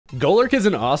Golurk is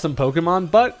an awesome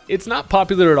Pokemon, but it's not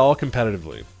popular at all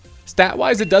competitively.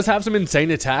 Stat-wise, it does have some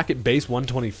insane attack at base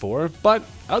 124, but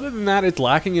other than that, it's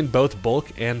lacking in both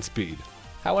bulk and speed.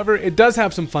 However, it does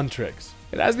have some fun tricks.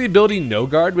 It has the ability No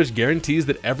Guard, which guarantees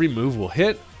that every move will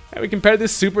hit, and we can pair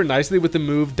this super nicely with the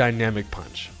move Dynamic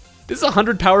Punch. This is a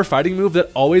 100 power fighting move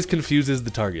that always confuses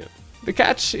the target. The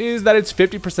catch is that it's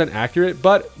 50% accurate,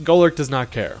 but Golurk does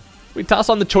not care. We toss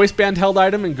on the Choice Band held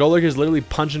item, and Golurk is literally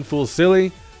punching fools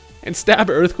silly, and Stab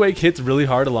Earthquake hits really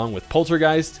hard along with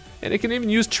Poltergeist, and it can even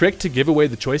use Trick to give away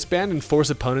the Choice Band and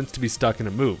force opponents to be stuck in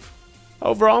a move.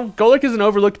 Overall, Golurk is an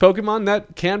overlooked Pokemon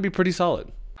that can be pretty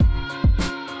solid.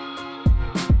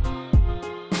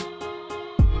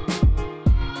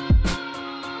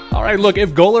 Alright, look,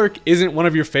 if Golurk isn't one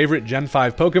of your favorite Gen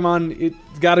 5 Pokemon,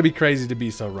 it's gotta be crazy to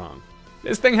be so wrong.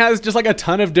 This thing has just like a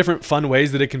ton of different fun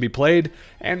ways that it can be played,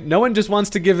 and no one just wants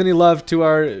to give any love to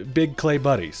our big clay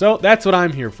buddy. So that's what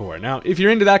I'm here for. Now, if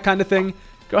you're into that kind of thing,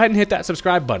 go ahead and hit that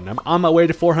subscribe button. I'm on my way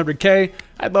to 400k.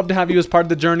 I'd love to have you as part of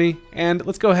the journey, and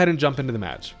let's go ahead and jump into the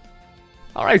match.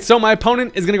 Alright, so my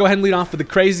opponent is going to go ahead and lead off with the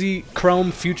crazy,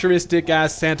 chrome,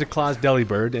 futuristic-ass Santa Claus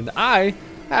Delibird, and I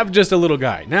have just a little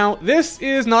guy. Now, this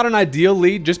is not an ideal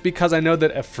lead just because I know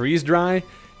that a Freeze Dry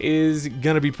is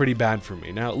going to be pretty bad for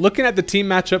me. Now, looking at the team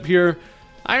matchup here,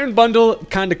 Iron Bundle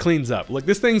kind of cleans up. Look,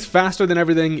 this thing's faster than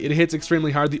everything. It hits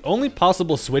extremely hard. The only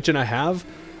possible switch-in I have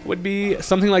would be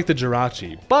something like the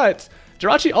Jirachi, but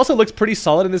Jirachi also looks pretty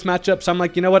solid in this matchup, so I'm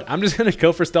like, you know what, I'm just going to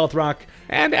go for Stealth Rock,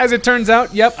 and as it turns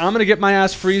out, yep, I'm going to get my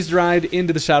ass freeze-dried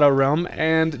into the Shadow Realm,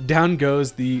 and down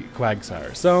goes the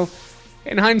Quagsire. So,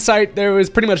 in hindsight, there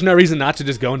was pretty much no reason not to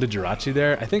just go into Jirachi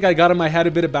there. I think I got in my head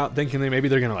a bit about thinking that maybe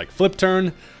they're going to like flip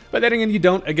turn, but then again, you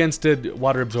don't against a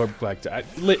water-absorbed Quagsire.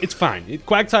 It's fine.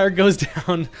 Quagsire goes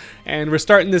down, and we're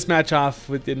starting this match off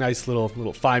with a nice little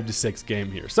 5-6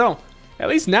 game here. So, at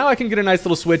least now I can get a nice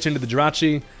little switch into the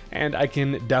Jirachi, and I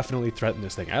can definitely threaten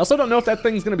this thing. I also don't know if that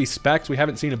thing's going to be Specs. We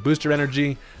haven't seen a Booster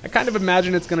Energy. I kind of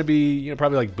imagine it's going to be, you know,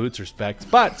 probably like Boots or Specs,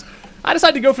 but I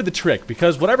decided to go for the Trick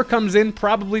because whatever comes in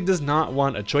probably does not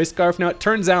want a Choice Scarf. Now, it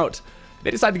turns out they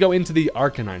decided to go into the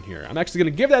Arcanine here. I'm actually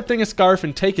going to give that thing a Scarf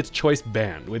and take its Choice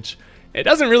Band, which it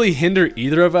doesn't really hinder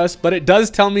either of us, but it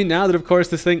does tell me now that, of course,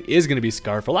 this thing is going to be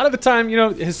Scarf. A lot of the time, you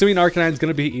know, Hisuian Arcanine is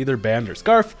going to be either Band or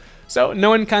Scarf. So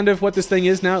knowing kind of what this thing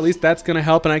is now, at least that's going to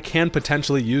help, and I can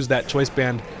potentially use that Choice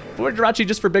Band for Jirachi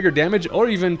just for bigger damage, or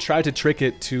even try to trick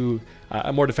it to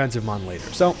a more defensive mon later.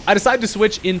 So I decided to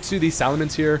switch into the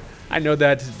Salamence here. I know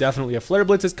that definitely a Flare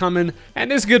Blitz is coming,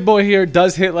 and this good boy here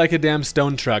does hit like a damn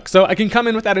stone truck. So I can come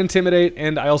in with that Intimidate,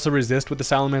 and I also resist with the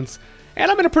Salamence. And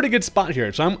I'm in a pretty good spot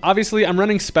here. So I'm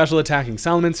running special attacking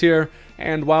Salamence here.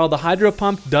 And while the Hydro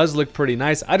Pump does look pretty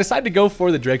nice, I decided to go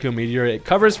for the Draco Meteor. It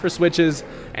covers for switches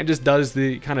and just does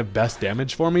the kind of best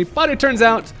damage for me. But it turns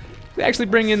out they actually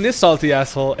bring in this salty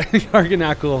asshole.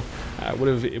 Arganackle would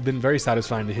have been very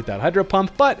satisfying to hit that Hydro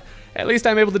Pump. But at least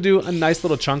I'm able to do a nice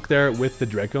little chunk there with the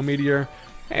Draco Meteor.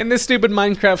 And this stupid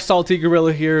Minecraft salty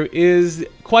gorilla here is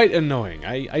quite annoying.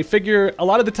 I figure a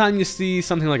lot of the time you see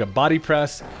something like a body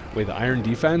press with iron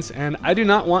defense, and I do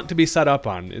not want to be set up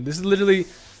on. This is literally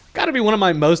gotta be one of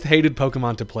my most hated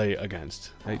Pokemon to play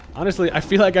against. Honestly, I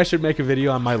feel like I should make a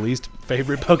video on my least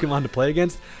favorite Pokemon to play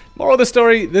against. Moral of the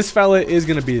story, this fella is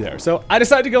gonna be there. So I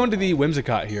decided to go into the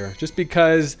Whimsicott here, just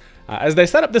because as they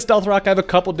set up the Stealth Rock, I have a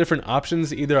couple different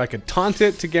options. Either I could taunt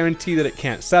it to guarantee that it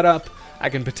can't set up, I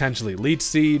can potentially Leech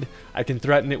Seed, I can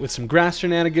threaten it with some grass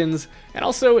shenanigans, and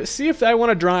also see if I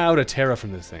want to draw out a Terra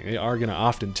from this thing. They are going to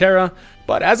often Terra,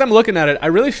 but as I'm looking at it, I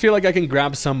really feel like I can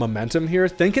grab some momentum here,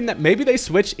 thinking that maybe they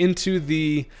switch into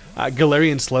the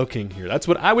Galarian Slowking here. That's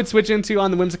what I would switch into on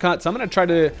the Whimsicott, so I'm going to try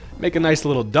to make a nice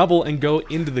little double and go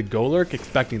into the Golurk,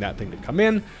 expecting that thing to come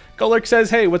in. Golurk says,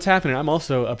 hey, what's happening? I'm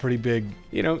also a pretty big,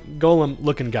 you know,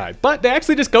 golem-looking guy. But they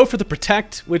actually just go for the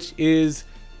Protect, which is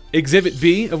Exhibit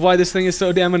B of why this thing is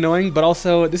so damn annoying, but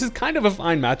also this is kind of a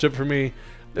fine matchup for me.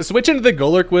 The switch into the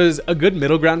Golurk was a good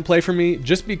middle ground play for me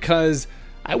just because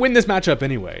I win this matchup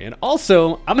anyway. And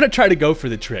also, I'm going to try to go for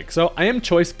the Trick. So I am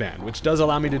Choice Band, which does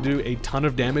allow me to do a ton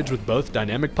of damage with both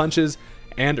Dynamic Punches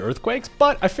and Earthquakes,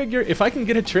 but I figure if I can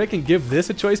get a Trick and give this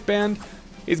a Choice Band,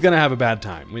 he's going to have a bad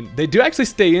time. I mean, they do actually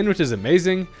stay in, which is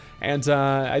amazing, and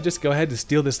I just go ahead to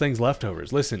steal this thing's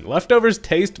leftovers. Listen, leftovers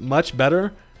taste much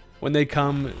better when they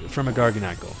come from a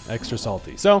Garganackle, extra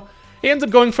salty. So he ends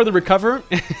up going for the Recover,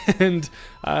 and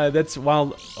that's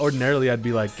while ordinarily I'd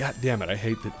be like, God damn it, I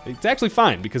hate that. It's actually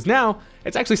fine, because now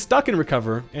it's actually stuck in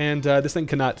Recover, and this thing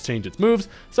cannot change its moves,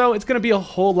 so it's going to be a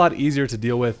whole lot easier to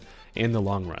deal with. in the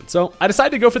long run. So I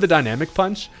decided to go for the dynamic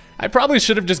punch. I probably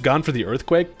should have just gone for the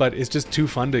earthquake, but it's just too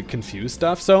fun to confuse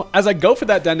stuff. So as I go for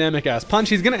that dynamic ass punch,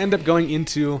 he's going to end up going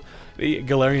into the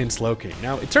Galarian Slowking.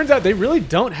 Now it turns out they really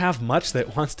don't have much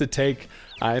that wants to take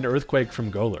an earthquake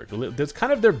from Golurk. That's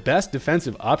kind of their best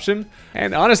defensive option.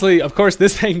 And honestly, of course,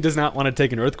 this thing does not want to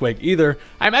take an earthquake either.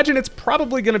 I imagine it's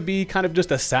probably going to be kind of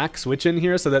just a sack switch in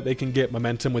here so that they can get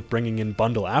momentum with bringing in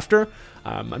Bundle after.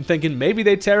 I'm thinking maybe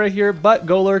they Terra here, but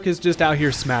Golurk is just out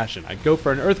here smashing. I go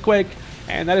for an earthquake,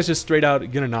 and that is just straight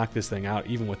out gonna knock this thing out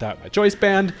even without my choice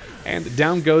band. And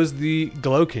down goes the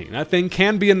Glow King. That thing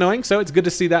can be annoying, so it's good to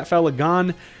see that fella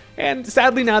gone. And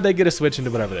sadly now they get to switch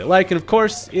into whatever they like, and of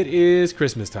course it is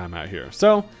Christmas time out here.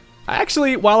 So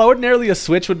actually, while ordinarily a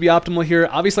switch would be optimal here,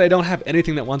 obviously I don't have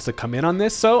anything that wants to come in on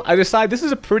this, so I decide this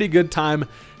is a pretty good time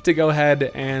to go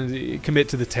ahead and commit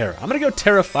to the Terra. I'm gonna go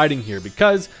Terra Fighting here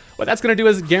because what that's gonna do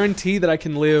is guarantee that I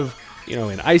can live, you know,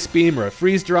 an Ice Beam or a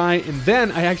Freeze Dry, and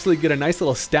then I actually get a nice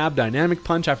little stab dynamic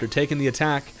punch after taking the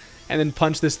attack, and then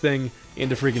punch this thing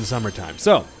into freaking summertime.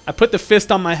 So I put the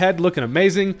fist on my head, looking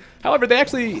amazing. However, they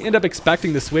actually end up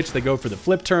expecting the switch. They go for the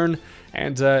flip turn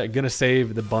and gonna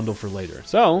save the bundle for later.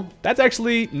 So that's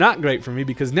actually not great for me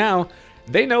because now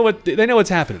they know what's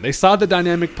happening. They saw the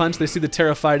dynamic punch. They see the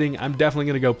Terra Fighting. I'm definitely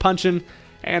gonna go punching.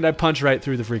 And I punch right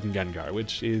through the freaking Gengar,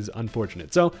 which is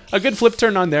unfortunate. So a good flip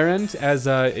turn on their end as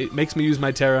it makes me use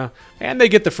my Terra, and they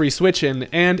get the free switch in.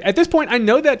 And at this point, I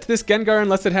know that this Gengar,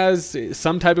 unless it has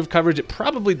some type of coverage, it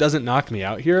probably doesn't knock me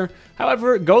out here.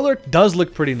 However, Golurk does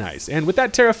look pretty nice. And with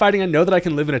that Terra Fighting, I know that I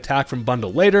can live an attack from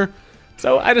Bundle later.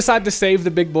 So I decide to save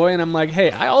the big boy, and I'm like, hey,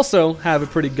 I also have a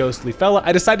pretty ghostly fella.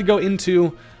 I decide to go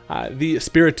into the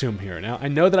Spiritomb here. Now, I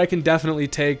know that I can definitely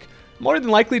take more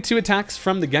than likely 2 attacks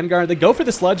from the Gengar. They go for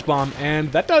the Sludge Bomb,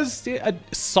 and that does a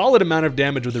solid amount of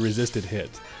damage with a resisted hit.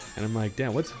 And I'm like,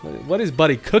 damn, what is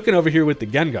Buddy cooking over here with the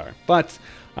Gengar? But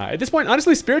at this point,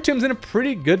 honestly, Spiritomb's in a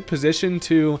pretty good position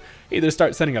to either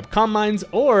start setting up Calm Minds,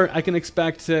 or I can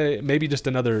expect maybe just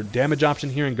another damage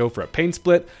option here and go for a Pain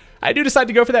Split. I do decide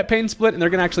to go for that Pain Split, and they're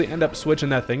going to actually end up switching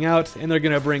that thing out, and they're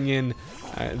going to bring in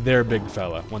their big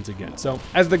fella once again. So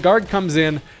as the guard comes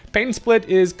in, Pain Split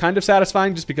is kind of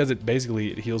satisfying just because it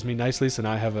heals me nicely, so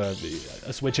now I have a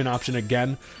switch-in option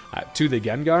again to the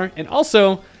Gengar. And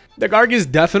also, the Garg is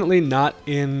definitely not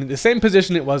in the same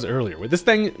position it was earlier. With this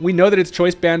thing, we know that it's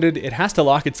choice banded, it has to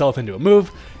lock itself into a move,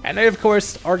 and they of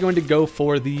course are going to go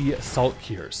for the Salt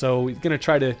Cure. So he's going to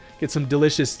try to get some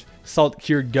delicious Salt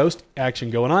Cure Ghost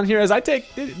action going on here as I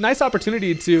take a nice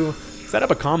opportunity to set up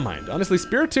a Calm Mind. Honestly,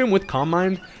 Spiritomb with Calm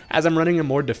Mind, as I'm running a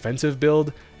more defensive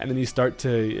build, and then you start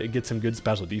to get some good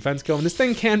special defense going, this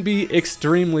thing can be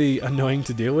extremely annoying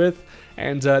to deal with.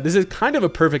 And this is kind of a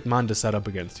perfect mon to set up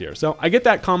against here. So I get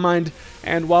that Calm Mind,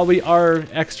 and while we are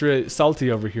extra salty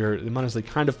over here, I'm honestly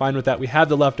kind of fine with that. We have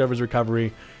the Leftovers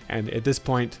recovery, and at this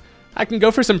point, I can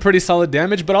go for some pretty solid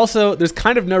damage, but also there's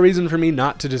kind of no reason for me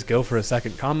not to just go for a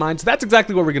second Calm Mind. So that's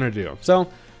exactly what we're going to do.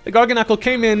 So the Garganacl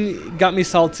came in, got me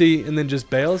salty, and then just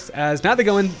bails, as now they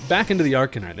go in back into the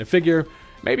Arcanine. I figure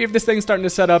maybe if this thing's starting to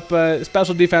set up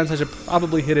special defense, I should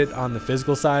probably hit it on the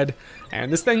physical side. And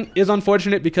this thing is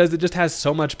unfortunate because it just has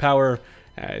so much power,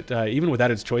 even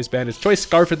without its Choice Band. Its Choice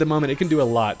Scarf at the moment, it can do a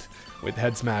lot with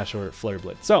Head Smash or Flare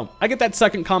Blitz. So I get that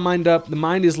second Calm Mind up. The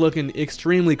mind is looking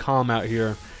extremely calm out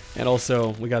here. And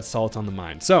also, we got Salt on the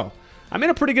mind. So I'm in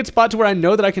a pretty good spot to where I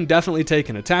know that I can definitely take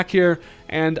an attack here,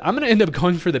 and I'm going to end up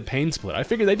going for the Pain Split. I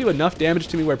figure they do enough damage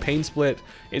to me where Pain Split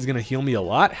is going to heal me a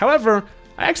lot. However,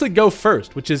 I actually go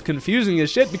first, which is confusing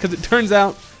as shit because it turns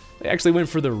out they actually went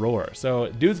for the Roar. So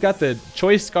dude's got the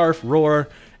Choice Scarf Roar,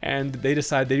 and they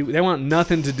decide they want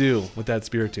nothing to do with that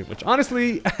Spiritomb, which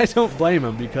honestly, I don't blame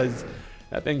them because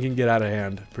that thing can get out of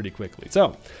hand pretty quickly.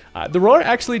 So the Roar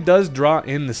actually does draw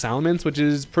in the Salamence, which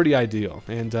is pretty ideal.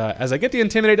 And as I get the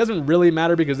Intimidate, it doesn't really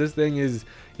matter because this thing is,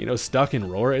 you know, stuck in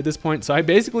Roar at this point. So I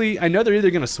know they're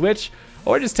either going to switch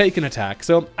or just take an attack.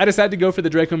 So I decided to go for the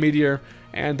Draco Meteor,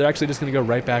 and they're actually just going to go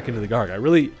right back into the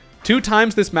Garg. 2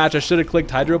 times this match, I should have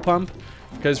clicked Hydro Pump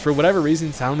because for whatever reason,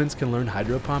 Salamence can learn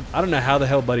Hydro Pump. I don't know how the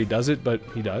hell Buddy does it, but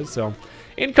he does. So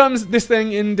in comes this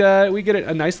thing, and we get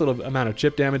a nice little amount of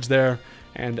chip damage there.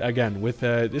 And again, with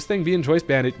this thing being Choice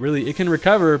Band, it can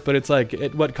recover, but it's like,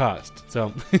 at what cost?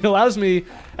 So it allows me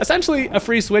essentially a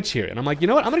free switch here. And I'm like, you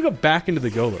know what? I'm going to go back into the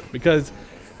Golurk because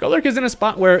Golurk is in a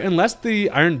spot where unless the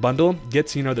Iron Bundle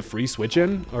gets, you know, the free switch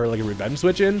in or like a revenge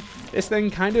switch in, this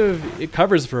thing it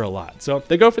covers for a lot. So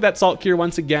they go for that Salt Cure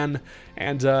once again.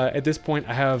 And at this point,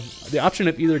 I have the option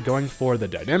of either going for the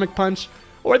Dynamic Punch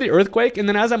or the Earthquake. And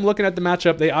then as I'm looking at the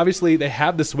matchup, they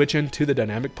have the switch into the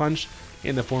Dynamic Punch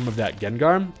in the form of that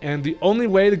Gengar. And the only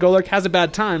way the Golurk has a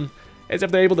bad time is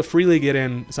if they're able to freely get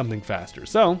in something faster.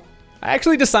 So I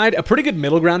actually decide a pretty good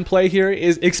middle ground play here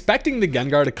is expecting the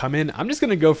Gengar to come in. I'm just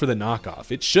going to go for the knockoff.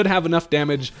 It should have enough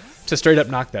damage to straight up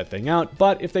knock that thing out,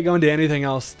 but if they go into anything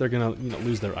else, they're going to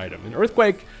lose their item. And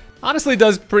Earthquake honestly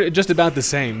does just about the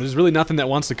same. There's really nothing that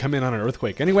wants to come in on an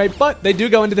Earthquake anyway, but they do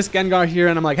go into this Gengar here,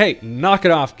 and I'm like, hey, knock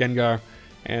it off, Gengar.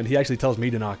 And he actually tells me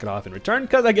to knock it off in return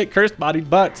because I get Cursed Bodied,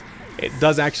 but it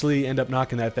does actually end up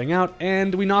knocking that thing out,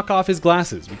 and we knock off his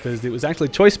glasses because it was actually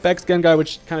Choice Specs Gengar,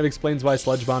 which kind of explains why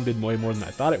Sludge Bomb did way more than I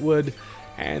thought it would.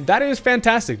 And that is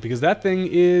fantastic because that thing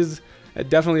is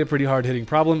definitely a pretty hard-hitting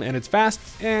problem, and it's fast,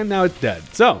 and now it's dead.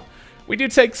 So we do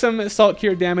take some Assault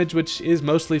Cure damage, which is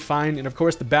mostly fine, and of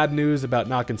course the bad news about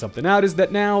knocking something out is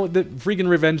that now the freaking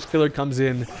Revenge Killer comes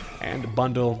in, and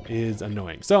Bundle is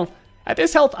annoying. So at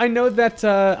this health, I know that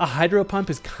a Hydro Pump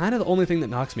is kind of the only thing that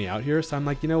knocks me out here, so I'm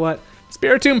like, you know what?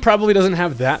 Spiritomb probably doesn't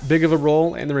have that big of a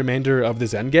role in the remainder of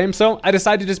this endgame, so I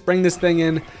decided to just bring this thing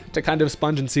in to kind of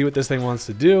sponge and see what this thing wants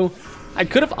to do. I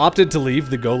could have opted to leave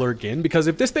the Golurk in, because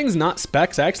if this thing's not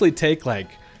specs, I actually take like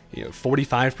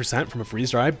 45% from a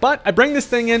freeze dry, but I bring this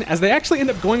thing in as they actually end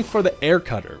up going for the Air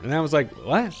Cutter, and I was like,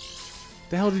 what?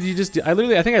 The hell did you just do? I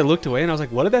think I looked away and I was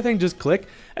like, what did that thing just click?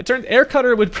 It turned Air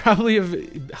Cutter would probably have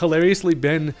hilariously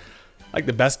been like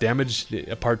the best damage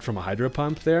apart from a Hydro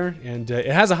Pump there, and it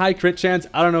has a high crit chance.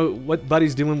 I don't know what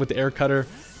Buddy's doing with the Air Cutter,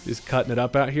 just cutting it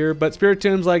up out here, but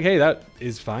Spiritomb's like, hey, that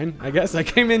is fine, I guess. I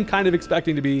came in kind of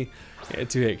expecting to be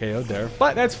 2-hit KO'd there,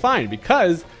 but that's fine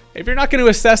because if you're not going to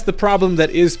assess the problem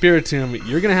that is Spiritomb,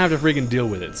 you're going to have to freaking deal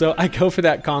with it. So I go for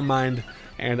that Calm Mind.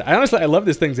 And I love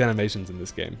this thing's animations in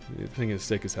this game. The thing is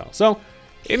sick as hell. So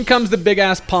in comes the big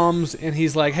ass palms, and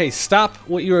he's like, hey, stop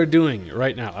what you are doing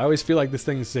right now. I always feel like this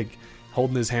thing's like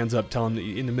holding his hands up, telling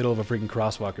me in the middle of a freaking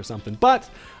crosswalk or something. But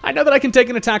I know that I can take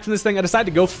an attack from this thing. I decided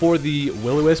to go for the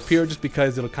Will-O-Wisp here just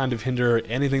because it'll kind of hinder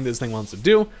anything this thing wants to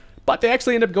do. But they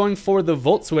actually end up going for the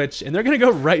Volt Switch, and they're going to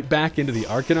go right back into the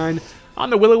Arcanine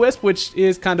on the Will-O-Wisp, which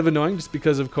is kind of annoying just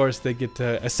because, of course, they get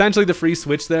essentially the free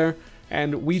switch there.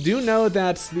 And we do know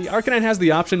that the Arcanine has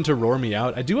the option to roar me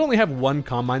out. I do only have one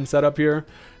Calm Mind set up here,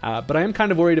 but I am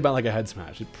kind of worried about like a Head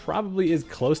Smash. It probably is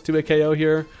close to a KO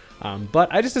here, but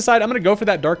I just decided I'm going to go for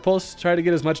that Dark Pulse, try to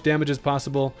get as much damage as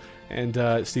possible, and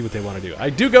see what they want to do. I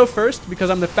do go first because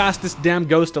I'm the fastest damn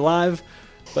ghost alive,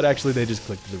 but actually they just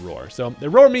clicked the Roar. So they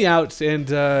roar me out and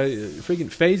freaking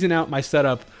phasing out my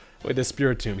setup with the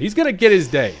Spiritomb. He's going to get his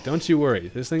day, don't you worry.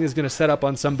 This thing is going to set up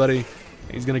on somebody.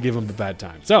 He's going to give him a bad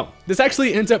time. So this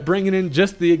actually ends up bringing in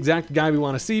just the exact guy we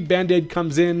want to see. Band-Aid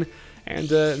comes in,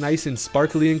 and nice and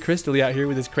sparkly and crystally out here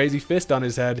with his crazy fist on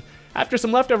his head. After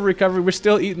some leftover recovery, we're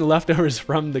still eating the leftovers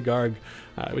from the Garg,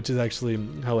 which is actually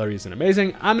hilarious and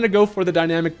amazing. I'm going to go for the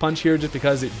Dynamic Punch here just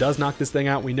because it does knock this thing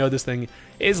out. We know this thing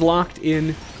is locked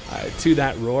in to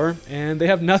that Roar, and they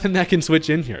have nothing that can switch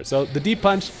in here. So the Deep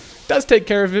Punch does take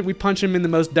care of it. We punch him in the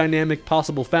most dynamic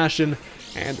possible fashion,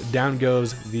 and down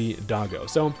goes the Doggo.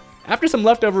 So after some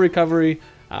leftover recovery,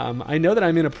 I know that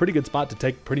I'm in a pretty good spot to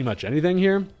take pretty much anything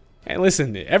here. And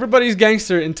listen, everybody's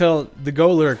gangster until the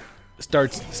Golurk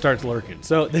starts lurking.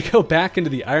 So they go back into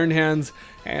the Iron Hands,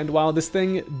 and while this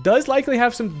thing does likely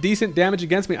have some decent damage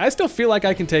against me, I still feel like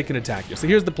I can take an attack here. So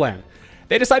here's the plan.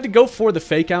 They decide to go for the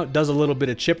Fake Out, does a little bit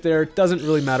of chip there, doesn't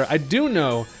really matter. I do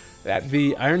know that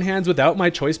the Iron Hands without my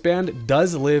Choice Band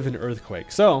does live in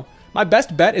Earthquake. So my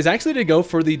best bet is actually to go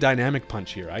for the Dynamic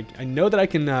Punch here. I know that I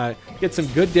can get some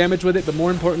good damage with it, but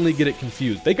more importantly, get it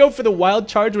confused. They go for the Wild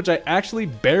Charge, which I actually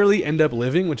barely end up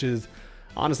living, which is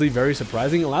honestly very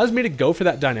surprising. It allows me to go for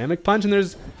that Dynamic Punch, and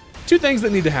there's two things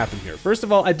that need to happen here. First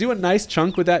of all, I do a nice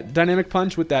chunk with that Dynamic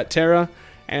Punch with that Terra,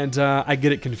 and I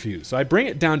get it confused. So I bring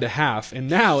it down to half, and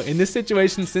now in this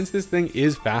situation, since this thing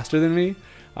is faster than me,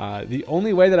 the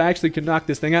only way that I actually can knock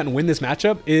this thing out and win this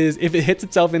matchup is if it hits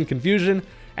itself in confusion,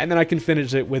 and then I can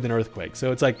finish it with an Earthquake.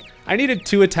 So it's like, I needed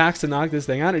 2 attacks to knock this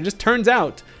thing out. It just turns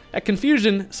out that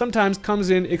confusion sometimes comes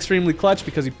in extremely clutch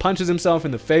because he punches himself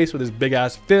in the face with his big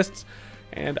ass fists,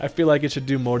 and I feel like it should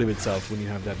do more to itself when you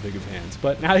have that big of hands.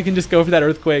 But now I can just go for that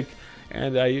Earthquake,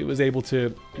 and I was able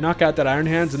to knock out that Iron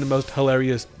Hands in the most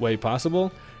hilarious way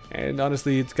possible. And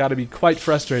honestly, it's got to be quite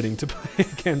frustrating to play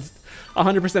against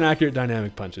 100% accurate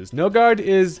Dynamic Punches. No Guard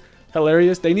is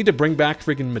hilarious. They need to bring back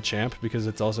freaking Machamp because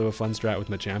it's also a fun strat with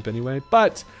Machamp anyway.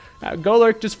 But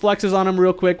Golurk just flexes on him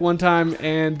real quick one time,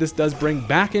 and this does bring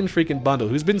back in freaking Bundle,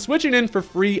 who's been switching in for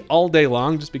free all day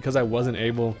long just because I wasn't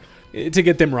able to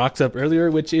get them rocks up earlier,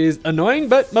 which is annoying,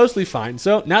 but mostly fine.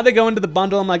 So now they go into the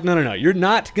bundle. I'm like, no, you're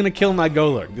not going to kill my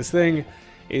Golurk. This thing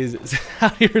is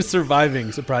out here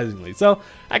surviving, surprisingly. So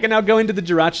I can now go into the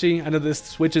Jirachi. I know this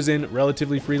switches in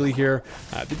relatively freely here.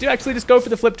 They do actually just go for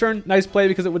the flip turn. Nice play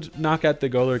because it would knock out the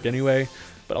Golurk anyway.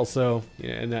 But also,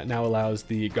 and that now allows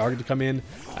the Garg to come in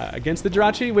against the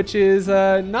Jirachi, which is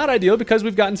not ideal because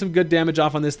we've gotten some good damage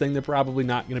off on this thing. They're probably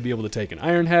not going to be able to take an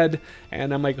Iron Head.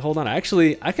 And I'm like, hold on, I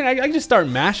can just start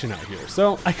mashing out here.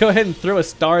 So I go ahead and throw a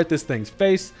star at this thing's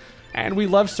face. And we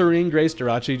love Serene Grace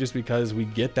Jirachi just because we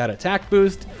get that attack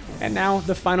boost. And now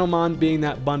the final mon being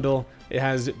that bundle, it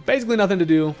has basically nothing to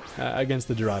do against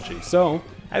the Jirachi. So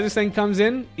as this thing comes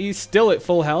in, he's still at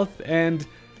full health and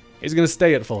he's going to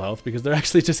stay at full health because they're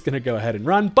actually just going to go ahead and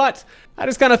run. But I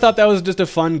just kind of thought that was just a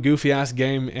fun, goofy-ass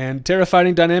game, and Terra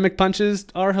fighting dynamic punches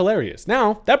are hilarious.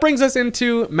 Now, that brings us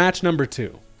into match number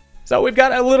 2. So we've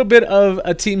got a little bit of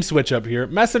a team switch up here,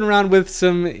 messing around with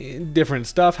some different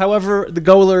stuff. However, the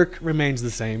Golurk remains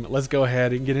the same. Let's go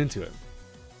ahead and get into it.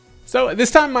 So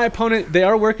this time my opponent, they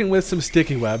are working with some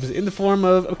sticky webs in the form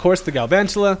of course, the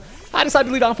Galvantula. I decided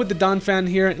to lead off with the Donphan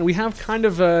here, and we have kind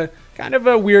of a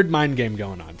weird mind game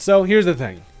going on. So here's the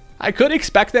thing. I could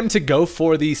expect them to go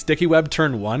for the sticky web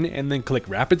turn 1 and then click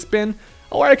Rapid Spin,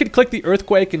 or I could click the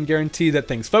Earthquake and guarantee that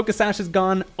thing's Focus Sash is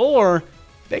gone, or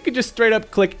they could just straight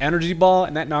up click Energy Ball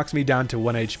and that knocks me down to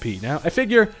 1 HP. Now, I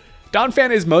figure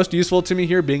Donphan is most useful to me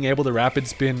here, being able to Rapid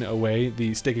Spin away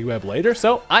the Sticky Web later.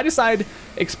 So I decide,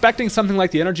 expecting something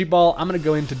like the Energy Ball, I'm going to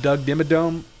go into Doug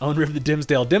Dimmadome, owner of the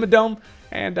Dimsdale Dimmadome,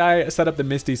 and I set up the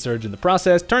Misty Surge in the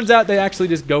process. Turns out they actually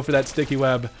just go for that Sticky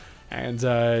Web, and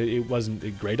it wasn't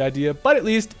a great idea. But at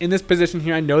least in this position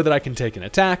here, I know that I can take an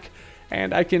attack,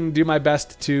 and I can do my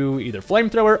best to either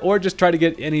Flamethrower or just try to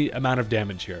get any amount of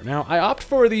damage here. Now, I opt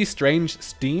for the Strange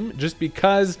Steam just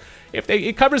because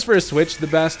it covers for a switch the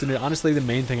best, and honestly, the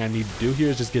main thing I need to do here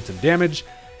is just get some damage.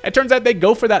 It turns out they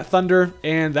go for that Thunder,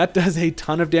 and that does a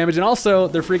ton of damage, and also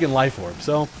they're freaking Life Orb.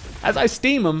 So as I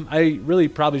steam them, I really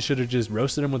probably should have just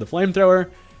roasted them with a Flamethrower.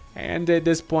 And at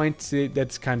this point,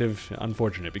 that's kind of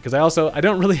unfortunate because I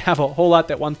don't really have a whole lot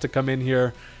that wants to come in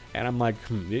here. And I'm like,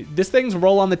 this thing's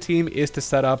role on the team is to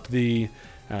set up the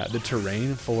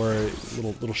terrain for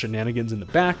little shenanigans in the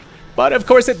back. But of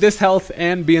course, at this health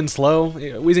and being slow,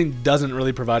 Weezing doesn't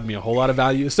really provide me a whole lot of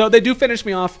value. So they do finish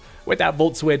me off with that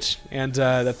Volt Switch, and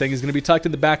that thing is going to be tucked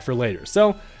in the back for later.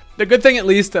 So the good thing, at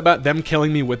least, about them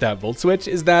killing me with that Volt Switch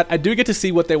is that I do get to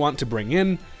see what they want to bring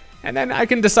in, and then I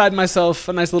can decide myself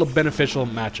a nice little beneficial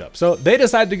matchup. So they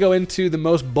decide to go into the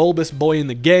most bulbous boy in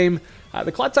the game.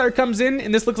 The Clotsire comes in,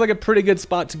 and this looks like a pretty good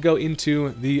spot to go into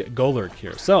the Golurk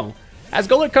here. So as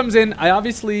Golurk comes in, I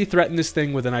obviously threaten this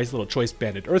thing with a nice little Choice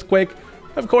Banded Earthquake.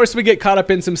 Of course, we get caught up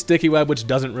in some Sticky Web, which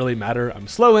doesn't really matter. I'm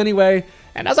slow anyway.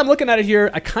 And as I'm looking at it here,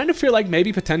 I kind of feel like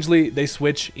maybe potentially they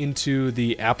switch into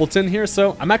the Appleton here.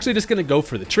 So I'm actually just going to go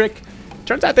for the trick.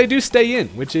 Turns out they do stay in,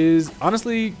 which is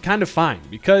honestly kind of fine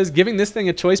because giving this thing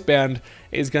a Choice Band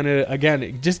is going to,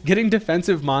 again, just getting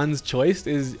defensive Mons choiced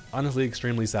is honestly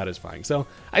extremely satisfying. So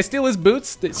I steal his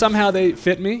boots. Somehow they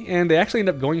fit me, and they actually end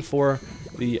up going for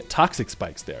the Toxic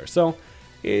Spikes there. So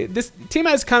this team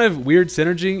has kind of weird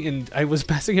synergy, and I was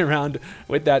messing around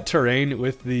with that terrain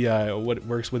with the what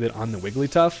works with it on the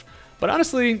Wigglytuff. But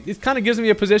honestly, it kind of gives me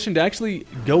a position to actually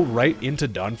go right into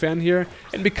Donphan here.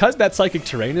 And because that Psychic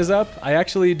Terrain is up, I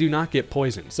actually do not get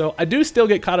poisoned. So I do still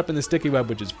get caught up in the Sticky Web,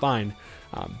 which is fine.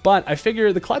 But I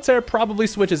figure the Clotsire probably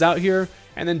switches out here,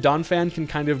 and then Donphan can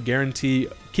kind of guarantee,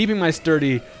 keeping my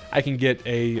Sturdy, I can get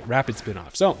a Rapid Spin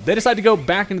off. So they decide to go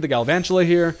back into the Galvantula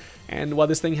here, and while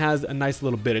this thing has a nice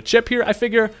little bit of chip here, I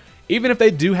figure even if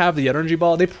they do have the Energy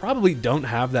Ball, they probably don't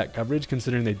have that coverage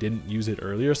considering they didn't use it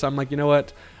earlier. So I'm like, you know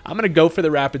what? I'm going to go for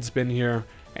the Rapid Spin here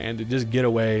and just get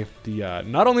away the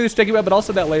not only the Sticky Web, but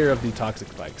also that layer of the Toxic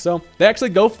Spike. So they actually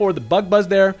go for the Bug Buzz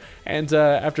there, and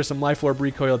after some Life Orb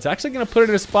recoil, it's actually going to put it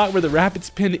in a spot where the Rapid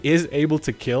Spin is able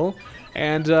to kill.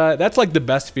 And that's like the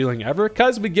best feeling ever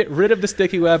because we get rid of the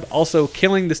Sticky Web, also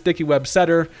killing the Sticky Web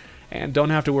setter, and don't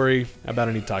have to worry about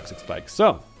any Toxic Spikes.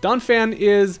 So Donphan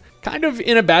is kind of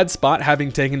in a bad spot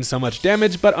having taken so much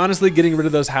damage, but honestly getting rid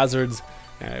of those hazards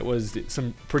it was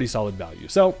some pretty solid value.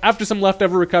 So after some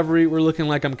leftover recovery, we're looking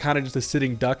like I'm kind of just a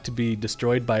sitting duck to be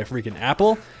destroyed by a freaking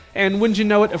apple. And wouldn't you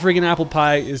know it, a freaking apple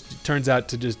pie turns out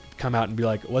to just come out and be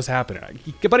like, what's happening?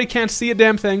 But he can't see a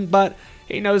damn thing, but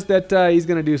he knows that he's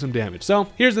going to do some damage. So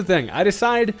here's the thing. I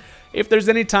decide if there's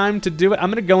any time to do it, I'm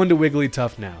going to go into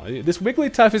Wigglytuff now. This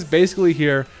Wigglytuff is basically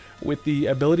here with the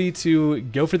ability to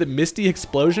go for the Misty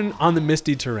Explosion on the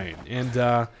Misty terrain.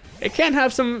 And it can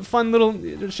have some fun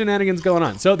little shenanigans going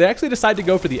on. So they actually decide to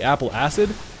go for the Apple Acid,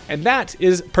 and that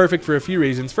is perfect for a few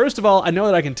reasons. First of all, I know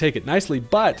that I can take it nicely,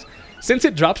 but since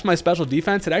it drops my special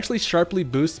defense, it actually sharply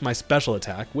boosts my special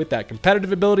attack with that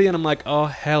competitive ability, and I'm like, oh,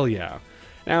 hell yeah.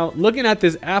 Now, looking at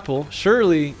this apple,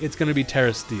 surely it's going to be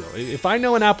Terra Steel. If I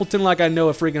know an Appleton like I know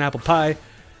a freaking apple pie,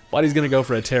 Buddy's going to go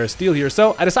for a Terra Steel here.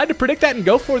 So I decided to predict that and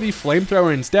go for the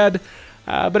Flamethrower instead.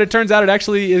 But it turns out it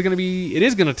actually is going to be, it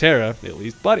is going to Terra, at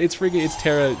least, but it's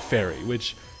Terra Fairy,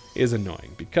 which is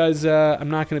annoying because I'm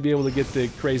not going to be able to get the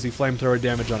crazy Flamethrower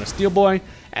damage on a Steel Boy,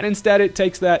 and instead it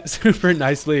takes that super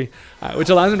nicely, which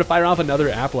allows him to fire off another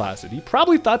Apple Acid. He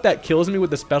probably thought that kills me with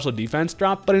the special defense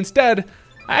drop, but instead,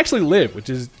 I actually live, which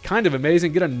is kind of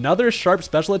amazing. Get another sharp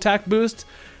special attack boost,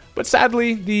 but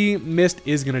sadly, the mist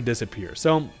is going to disappear.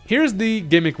 So here's the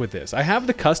gimmick with this. I have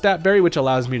the Custat Berry, which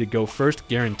allows me to go first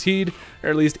guaranteed, or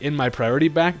at least in my priority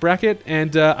bracket,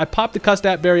 and I pop the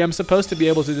Custat Berry. I'm supposed to be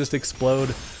able to just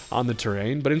explode on the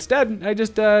terrain, but instead, I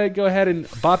just go ahead and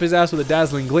bop his ass with a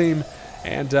Dazzling Gleam,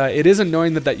 and it is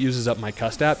annoying that uses up my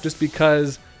Custat, just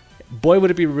because boy,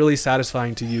 would it be really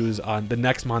satisfying to use on the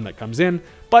next mon that comes in,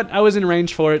 but I was in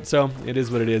range for it, so it is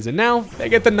what it is. And now they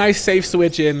get the nice safe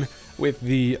switch in with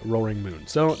the Roaring Moon.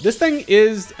 So this thing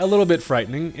is a little bit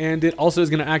frightening, and it also is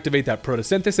going to activate that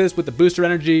Photosynthesis with the booster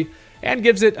energy and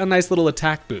gives it a nice little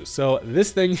attack boost. So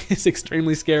this thing is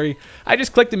extremely scary. I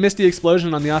just clicked the Misty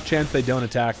Explosion on the off chance they don't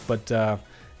attack, but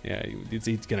yeah,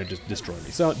 he's going to just destroy me.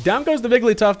 So down goes the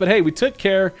Wigglytuff, but hey, we took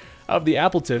care of the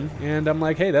Appleton, and I'm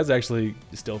like, hey, that's actually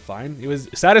still fine. It was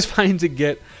satisfying to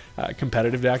get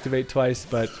competitive to activate twice,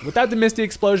 but without the Misty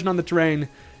Explosion on the terrain,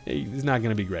 it's not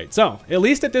going to be great. So at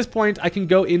least at this point, I can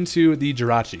go into the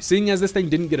Jirachi. Seeing as this thing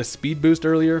didn't get a speed boost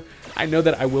earlier, I know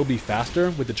that I will be faster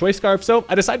with the Choice Scarf, so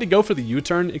I decided to go for the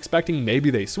U-turn, expecting maybe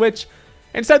they switch.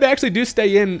 Instead, they actually do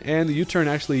stay in, and the U-turn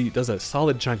actually does a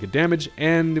solid chunk of damage,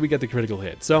 and we get the critical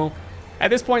hit. So at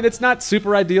this point, it's not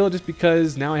super ideal, just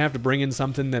because now I have to bring in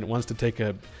something that wants to take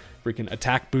a freaking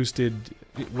attack boosted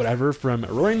whatever from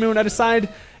Roaring Moon. I decide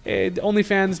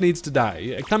OnlyFans needs to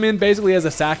die. I come in basically as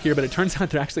a sack here, but it turns out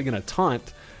they're actually going to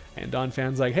taunt. And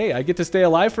Donphan's like, hey, I get to stay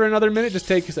alive for another minute, just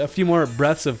take a few more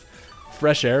breaths of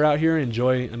fresh air out here,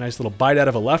 enjoy a nice little bite out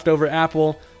of a leftover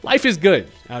apple. Life is good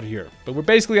out here, but we're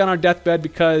basically on our deathbed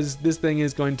because this thing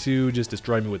is going to just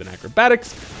destroy me with an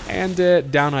acrobatics,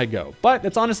 and down I go. But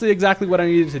that's honestly exactly what I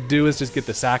needed to do, is just get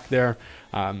the sack there,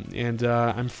 and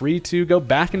I'm free to go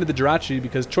back into the Jirachi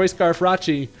because Choice Scarf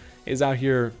Rachi is out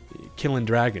here killing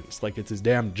dragons like it's his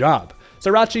damn job.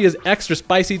 So Rachi is extra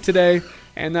spicy today,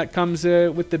 and that comes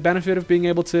with the benefit of being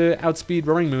able to outspeed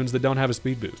Roaring Moons that don't have a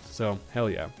speed boost, so hell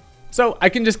yeah. So I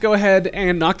can just go ahead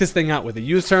and knock this thing out with a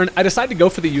U-turn. I decided to go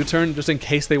for the U-turn just in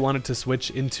case they wanted to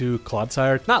switch into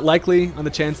Clodsire. Not likely on the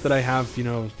chance that I have, you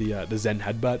know, the Zen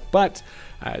Headbutt, but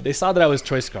they saw that I was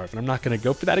Choice Scarf, and I'm not going to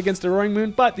go for that against a Roaring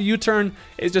Moon, but the U-turn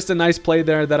is just a nice play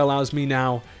there that allows me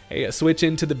now a switch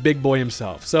into the big boy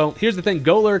himself. So here's the thing,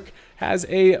 Golurk has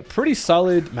a pretty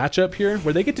solid matchup here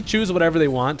where they get to choose whatever they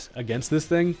want against this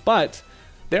thing, but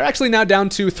they're actually now down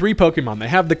to 3 Pokemon. They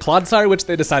have the Clodsire, which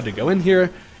they decided to go in here,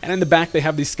 and in the back they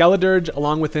have the Skeledirge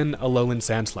along with an Alolan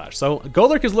Sandslash. So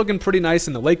Golurk is looking pretty nice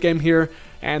in the late game here,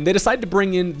 and they decide to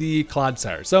bring in the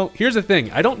Clodsire. So here's the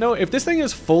thing, I don't know if this thing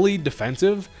is fully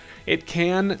defensive. It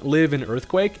can live in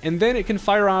Earthquake, and then it can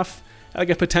fire off like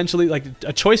a potentially, like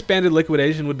a Choice Banded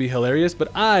Liquidation would be hilarious, but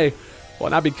I will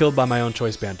not be killed by my own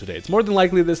Choice Band today. It's more than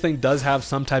likely this thing does have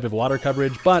some type of water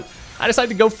coverage, but I decided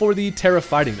to go for the Terra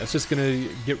Fighting. That's just going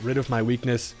to get rid of my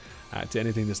weakness to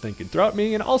anything this thing can throw at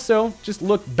me, and also just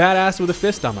look badass with a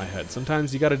fist on my head.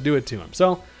 Sometimes you got to do it to him.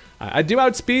 So I do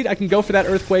outspeed. I can go for that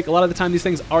Earthquake. A lot of the time these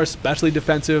things are especially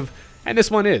defensive, and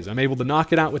this one is. I'm able to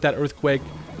knock it out with that Earthquake.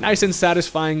 Nice and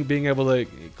satisfying being able to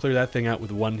clear that thing out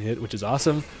with one hit, which is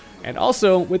awesome. And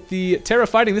also, with the Terra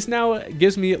Fighting, this now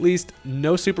gives me at least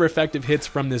no super effective hits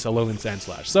from this Alolan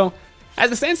Sandslash. So, as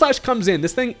the Sandslash comes in,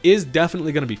 this thing is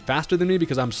definitely going to be faster than me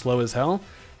because I'm slow as hell.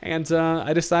 And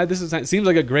I decide it seems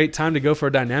like a great time to go for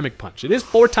a Dynamic Punch. It is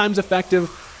 4 times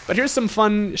effective, but here's some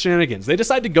fun shenanigans. They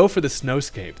decide to go for the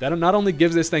Snowscape. That not only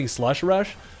gives this thing Slush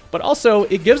Rush, but also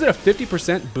it gives it a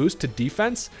 50% boost to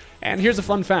defense. And here's a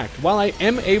fun fact. While I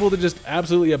am able to just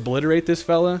absolutely obliterate this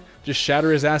fella, just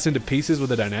shatter his ass into pieces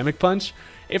with a Dynamic Punch,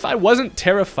 if I wasn't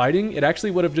Terra Fighting, it actually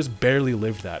would have just barely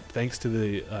lived that, thanks to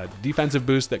the defensive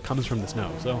boost that comes from the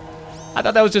snow. So I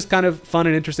thought that was just kind of fun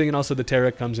and interesting, and also the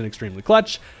Terra comes in extremely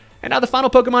clutch. And now the final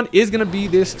Pokemon is going to be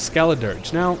this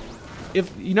Skeledirge. Now,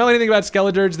 if you know anything about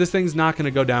Skeledirge, this thing's not going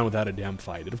to go down without a damn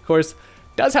fight. It, of course,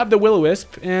 does have the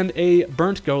Will-O-Wisp, and a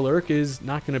burnt Golurk is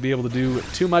not going to be able to do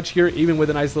too much here, even with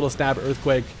a nice little stab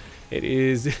Earthquake. it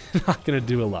is not going to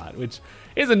do a lot, which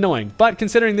is annoying. But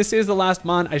considering this is the last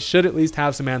mon, I should at least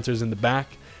have some answers in the back.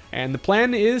 And the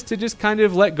plan is to just kind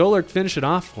of let Golurk finish it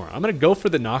off for him. I'm going to go for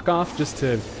the knockoff just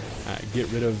to get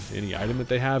rid of any item that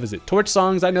they have. Is it Torch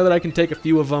Songs? I know that I can take a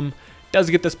few of them. Does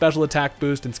get the special attack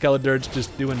boost, and Skeledirge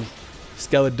just doing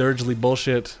Skeledirgely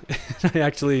bullshit.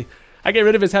 I get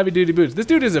rid of his heavy duty boots. This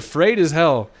dude is afraid as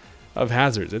hell of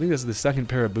hazards. I think this is the second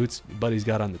pair of boots Buddy's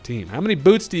got on the team. How many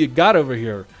boots do you got over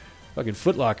here? Fucking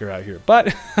Footlocker out here.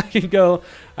 But I can go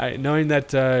knowing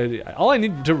that all I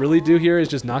need to really do here is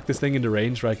just knock this thing into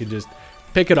range where I can just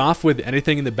pick it off with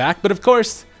anything in the back. But of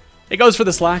course, it goes for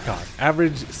the slack off.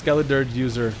 Average Skeledirge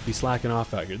user be slacking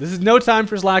off out here. This is no time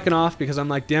for slacking off because I'm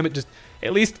like, damn it, just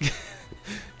at least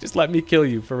just let me kill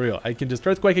you for real. I can just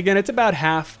Earthquake again. It's about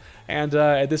half. And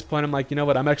at this point, I'm like, you know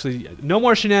what? I'm actually no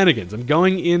more shenanigans. I'm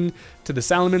going in to the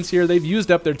Salamence here. They've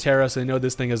used up their Terra, so they know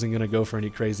this thing isn't going to go for any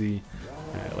crazy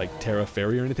like Terra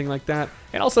Fairy or anything like that.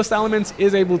 And also Salamence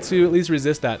is able to at least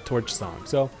resist that Torch Song.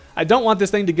 So I don't want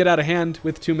this thing to get out of hand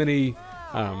with too many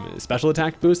special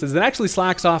attack boosts, as it actually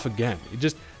slacks off again. It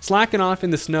just slacking off in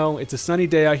the snow. It's a sunny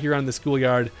day out here on the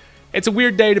schoolyard. It's a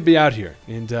weird day to be out here,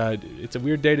 and it's a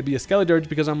weird day to be a Skeledirge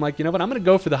because I'm like, you know what, I'm going to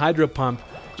go for the Hydro Pump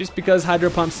just because Hydro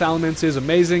Pump Salamence is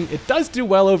amazing. It does do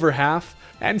well over half,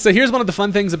 and so here's one of the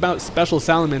fun things about special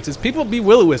Salamence is people be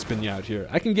Will-O-Wisping you out here.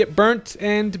 I can get burnt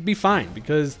and be fine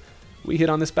because we hit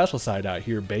on the special side out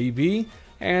here, baby,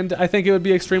 and I think it would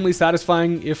be extremely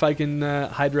satisfying if I can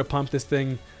Hydro Pump this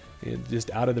thing just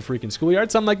out of the freaking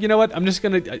schoolyard. So I'm like, you know what, I'm just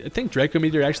gonna, I think Draco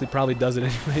Meteor actually probably does it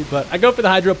anyway, but I go for the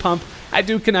Hydro Pump. I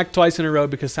do connect twice in a row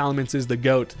because Salamence is the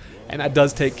GOAT, and that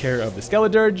does take care of the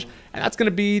Skeledirge, and that's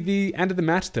gonna be the end of the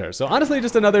match there. So honestly,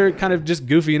 just another kind of just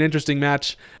goofy and interesting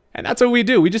match, and that's what we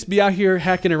do. We just be out here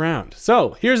hacking around.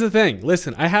 So here's the thing,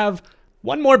 listen, I have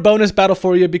one more bonus battle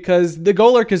for you because the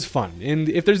Golurk is fun, and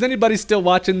if there's anybody still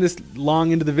watching this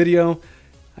long into the video,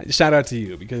 shout out to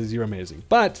you because you're amazing.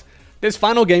 But this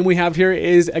final game we have here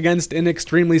is against an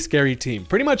extremely scary team.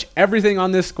 Pretty much everything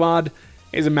on this squad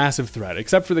is a massive threat,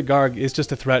 except for the Garg is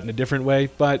just a threat in a different way,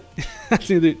 but that's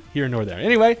neither here nor there.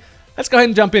 Anyway, let's go ahead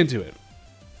and jump into it.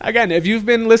 Again, if you've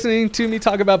been listening to me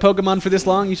talk about Pokemon for this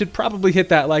long, you should probably hit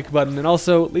that like button and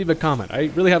also leave a comment.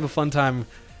 I really have a fun time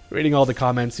reading all the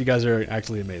comments. You guys are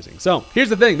actually amazing. So here's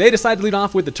the thing. They decided to lead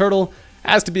off with the Turtle,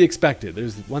 as to be expected.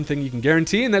 There's one thing you can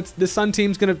guarantee, and that's the Sun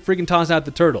team's going to freaking toss out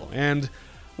the Turtle. And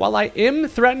while I am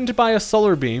threatened by a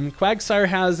Solar Beam, Quagsire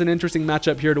has an interesting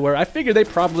matchup here to where I figure they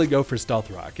probably go for Stealth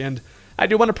Rock. And I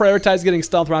do want to prioritize getting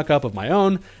Stealth Rock up of my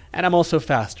own, and I'm also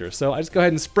faster. So I just go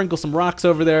ahead and sprinkle some rocks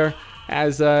over there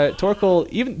as Torkoal,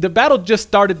 even the battle just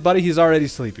started, buddy, he's already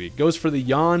sleepy. Goes for the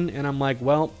Yawn, and I'm like,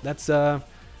 well, that's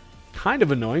kind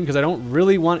of annoying because I don't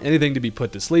really want anything to be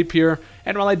put to sleep here.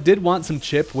 And while I did want some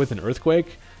chip with an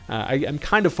Earthquake, I'm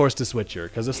kind of forced to switch here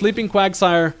because a sleeping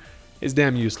Quagsire is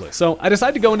damn useless. So I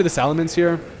decided to go into the Salamence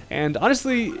here, and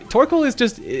honestly, Torkoal is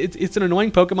just, it's an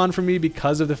annoying Pokemon for me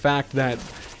because of the fact that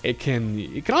it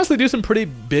can honestly do some pretty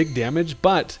big damage,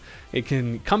 but it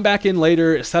can come back in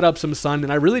later, set up some Sun,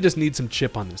 and I really just need some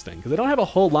chip on this thing because I don't have a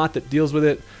whole lot that deals with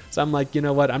it. So I'm like, you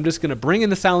know what, I'm just going to bring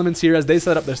in the Salamence here as they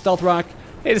set up their Stealth Rock.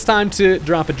 It is time to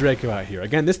drop a Draco out here.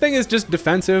 Again, this thing is just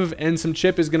defensive, and some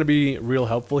chip is going to be real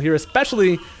helpful here,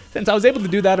 especially since I was able to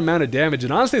do that amount of damage.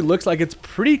 It honestly looks like it's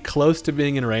pretty close to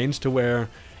being in range to where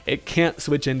it can't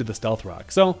switch into the Stealth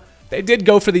Rock. So they did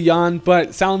go for the Yawn, but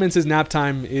Salamence's nap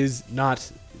time is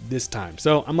not this time.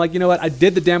 So I'm like, you know what, I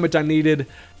did the damage I needed,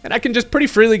 and I can just pretty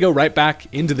freely go right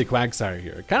back into the Quagsire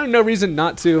here. Kind of no reason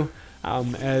not to.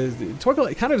 As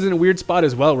Torkoal kind of is in a weird spot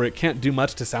as well where it can't do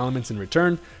much to Salamence in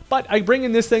return, but I bring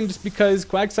in this thing just because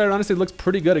Quagsire honestly looks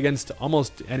pretty good against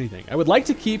almost anything. I would like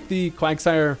to keep the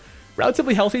Quagsire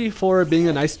relatively healthy for being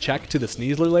a nice check to the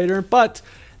Sneasler later, but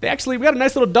we got a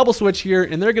nice little double switch here,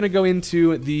 and they're going to go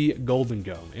into the Golden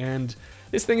Go, and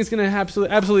this thing is going to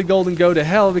absolutely Golden Go to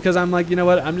hell because I'm like, you know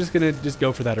what, I'm just going to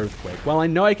go for that Earthquake. While I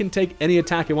know I can take any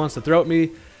attack it wants to throw at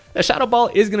me, the Shadow Ball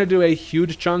is going to do a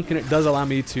huge chunk, and it does allow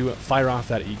me to fire off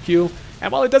that EQ.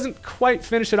 And while it doesn't quite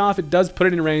finish it off, it does put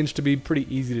it in range to be pretty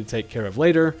easy to take care of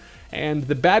later. And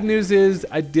the bad news is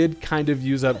I did kind of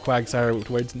use up Quagsire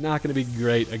where it's not going to be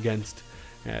great against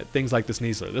things like the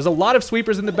Sneasler. There's a lot of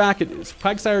sweepers in the back.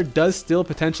 Quagsire does still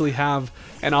potentially have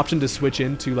an option to switch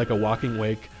into like a Walking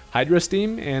Wake Hydro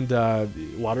Steam and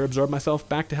Water Absorb myself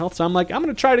back to health. So I'm like, I'm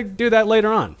going to try to do that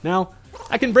later on. Now,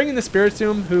 I can bring in the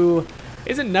Spiritomb, who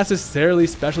isn't necessarily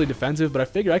specially defensive, but I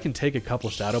figure I can take a couple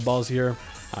Shadow Balls here.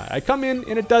 I come in,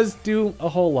 and it does do a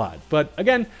whole lot. But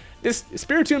again, this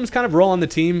Spiritom's kind of role on the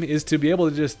team is to be able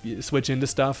to just switch into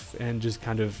stuff and just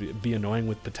kind of be annoying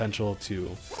with potential to,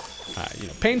 you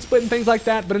know, pain split and things like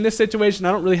that. But in this situation,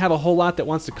 I don't really have a whole lot that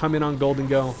wants to come in on Golden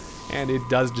Go, and it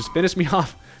does just finish me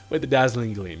off with the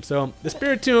Dazzling Gleam. So the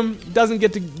Spiritomb doesn't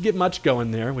get much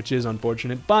going there, which is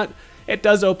unfortunate, but it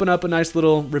does open up a nice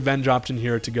little revenge option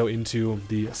here to go into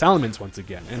the Salamence once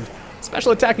again. And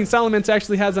special attacking Salamence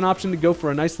actually has an option to go for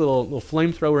a nice little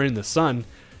flamethrower in the sun,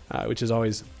 which is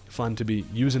always fun to be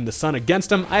using the sun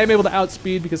against him. I am able to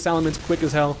outspeed because Salamence quick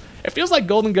as hell. It feels like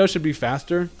Golden Go should be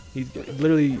faster. He's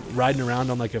literally riding around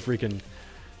on like a freaking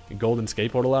golden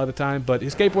skateboard a lot of the time, but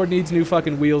his skateboard needs new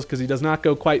fucking wheels because he does not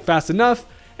go quite fast enough,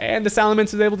 and the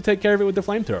Salamence is able to take care of it with the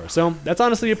flamethrower. So that's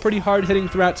honestly a pretty hard-hitting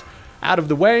threat out of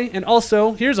the way. And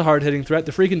also, here's a hard-hitting threat.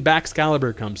 The freaking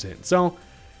Baxcalibur comes in. So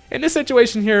in this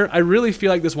situation here, I really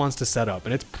feel like this wants to set up,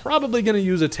 and it's probably going to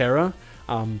use a Terra.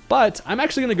 But I'm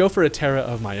actually going to go for a Terra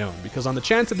of my own, because on the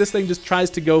chance that this thing just tries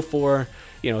to go for,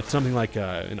 you know, something like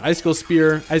an Icicle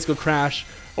Spear, Icicle Crash,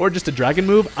 or just a Dragon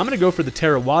move, I'm going to go for the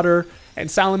Terra Water, and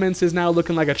Salamence is now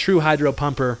looking like a true Hydro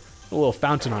Pumper, a little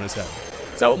fountain on his head.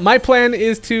 So my plan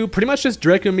is to pretty much just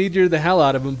Draco Meteor the hell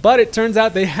out of him, but it turns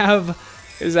out they have,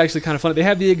 it is actually kind of funny, they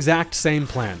have the exact same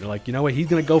plan. They're like, you know what, he's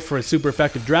going to go for a super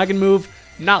effective Dragon move,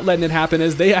 not letting it happen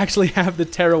as they actually have the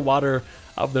Terra Water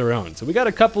of their own. So we got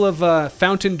a couple of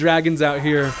fountain dragons out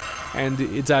here, and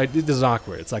this is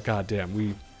awkward. It's like, god damn, we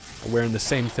are wearing the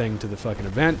same thing to the fucking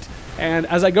event. And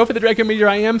as I go for the Draco Meteor,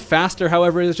 I am faster,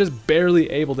 however, it's just barely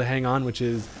able to hang on, which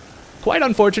is quite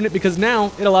unfortunate because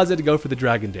now it allows it to go for the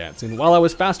Dragon Dance. And while I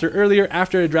was faster earlier,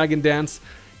 after a Dragon Dance,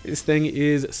 this thing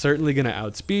is certainly going to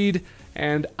outspeed,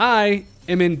 and I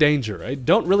am in danger. I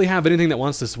don't really have anything that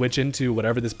wants to switch into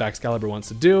whatever this Baxcalibur wants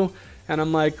to do. And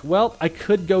I'm like, well, I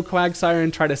could go Quagsire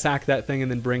and try to sack that thing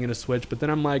and then bring in a switch. But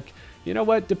then I'm like, you know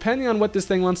what? Depending on what this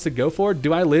thing wants to go for,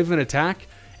 do I live and attack?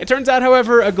 It turns out,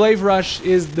 however, a Glaive Rush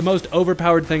is the most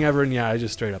overpowered thing ever. And yeah, I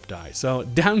just straight up die. So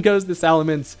down goes the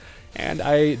Salamence. And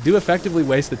I do effectively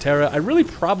waste the Terra. I really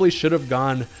probably should have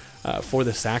gone for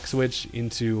the sack switch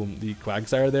into the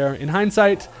Quagsire there. In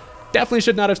hindsight, definitely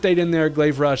should not have stayed in there.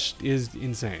 Glaive Rush is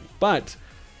insane. But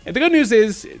and the good news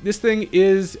is, this thing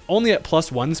is only at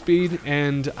 +1 speed,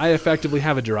 and I effectively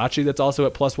have a Jirachi that's also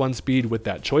at +1 speed with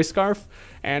that Choice Scarf,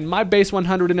 and my base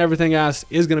 100 and everything else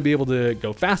is going to be able to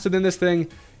go faster than this thing,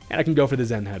 and I can go for the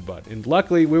Zen Headbutt. And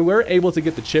luckily, we were able to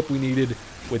get the chip we needed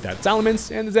with that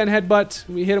Salamence and the Zen Headbutt.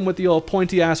 We hit him with the old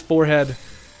pointy-ass forehead,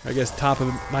 I guess top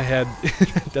of my head.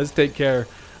 Does take care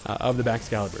of the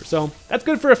Baxcalibur. So that's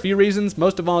good for a few reasons,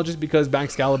 most of all just because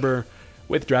Baxcalibur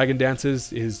with Dragon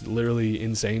Dances is literally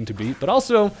insane to beat, but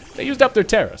also they used up their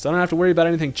Terra, so I don't have to worry about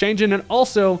anything changing. And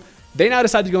also, they now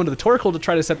decide to go into the Torkoal to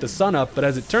try to set the sun up, but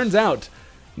as it turns out,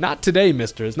 not today,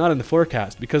 mister. It's not in the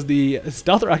forecast, because the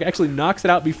Stealth Rock actually knocks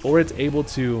it out before it's able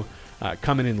to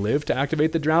come in and live to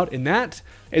activate the Drought, and that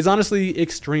is honestly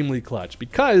extremely clutch,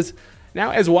 because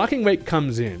now as Walking Wake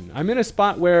comes in, I'm in a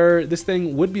spot where this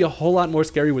thing would be a whole lot more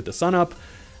scary with the sun up.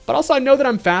 But also I know that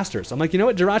I'm faster, so I'm like, you know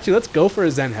what, Jirachi, let's go for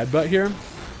a Zen Headbutt here.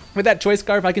 With that Choice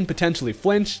Scarf, I can potentially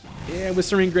flinch. Yeah, with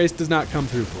Serene Grace does not come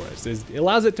through for us. It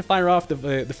allows it to fire off the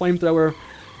flamethrower,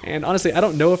 and honestly, I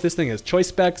don't know if this thing has choice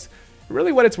specs,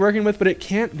 really what it's working with, but it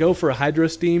can't go for a Hydro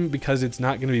Steam because it's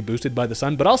not going to be boosted by the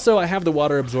sun. But also, I have the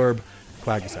Water Absorb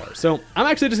Quagsire. So I'm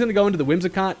actually just going to go into the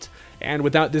Whimsicott, and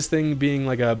without this thing being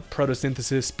like a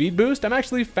Photosynthesis speed boost, I'm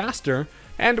actually faster.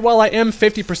 And while I am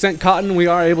 50% Cotton, we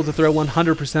are able to throw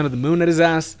 100% of the Moon at his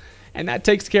ass, and that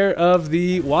takes care of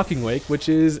the Walking Wake, which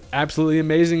is absolutely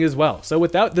amazing as well. So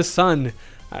without the sun,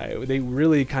 they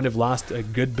really kind of lost a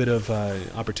good bit of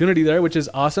opportunity there, which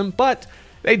is awesome, but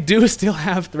they do still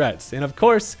have threats. And of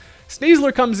course,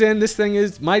 Sneasler comes in. This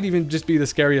thing might even just be the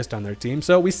scariest on their team.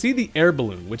 So we see the Air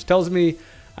Balloon, which tells me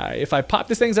if I pop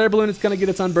this thing's Air Balloon, it's going to get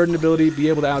its Unburdened ability, be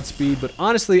able to outspeed, but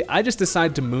honestly, I just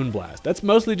decide to Moonblast. That's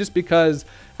mostly just because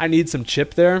I need some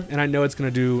chip there, and I know it's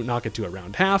going to knock it to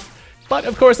around half. But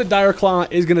of course, the Dire Claw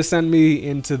is going to send me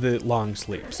into the long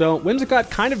sleep. So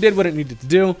Whimsicott kind of did what it needed to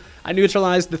do. I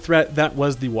neutralized the threat that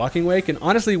was the Walking Wake, and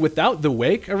honestly, without the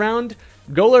Wake around,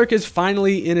 Golurk is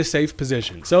finally in a safe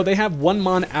position. So they have one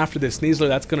Mon after this Sneasler,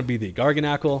 that's going to be the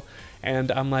Garganacl.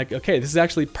 And I'm like, okay, this is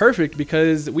actually perfect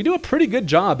because we do a pretty good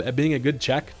job at being a good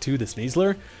check to the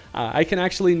Sneasler. I can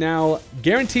actually now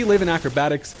guarantee live in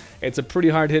Acrobatics. It's a pretty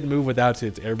hard hit move without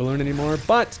its Air Balloon anymore,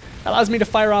 but allows me to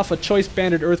fire off a Choice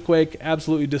Banded Earthquake,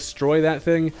 absolutely destroy that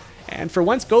thing. And for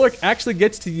once, Golurk actually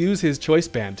gets to use his Choice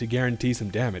Band to guarantee some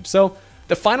damage. So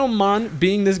the final Mon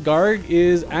being this Garg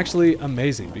is actually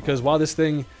amazing because while this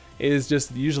thing is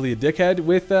just usually a dickhead.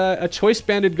 With a choice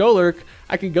banded Golurk,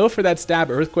 I can go for that stab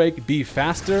earthquake, be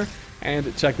faster,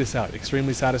 and check this out,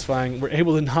 extremely satisfying. We're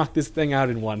able to knock this thing out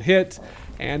in one hit,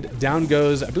 and down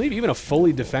goes, I believe, even a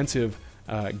fully defensive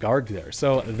Garg there.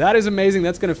 So that is amazing.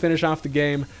 That's going to finish off the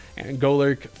game, and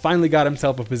Golurk finally got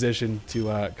himself a position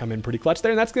to come in pretty clutch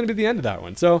there, and that's going to be the end of that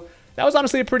one. So that was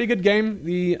honestly a pretty good game.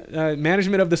 The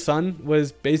management of the sun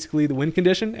was basically the win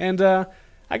condition, and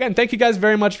again, thank you guys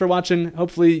very much for watching.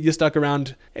 Hopefully you stuck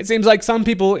around. It seems like some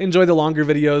people enjoy the longer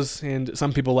videos and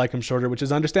some people like them shorter, which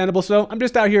is understandable. So I'm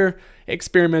just out here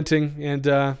experimenting, and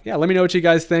yeah, let me know what you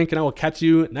guys think, and I will catch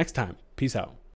you next time. Peace out.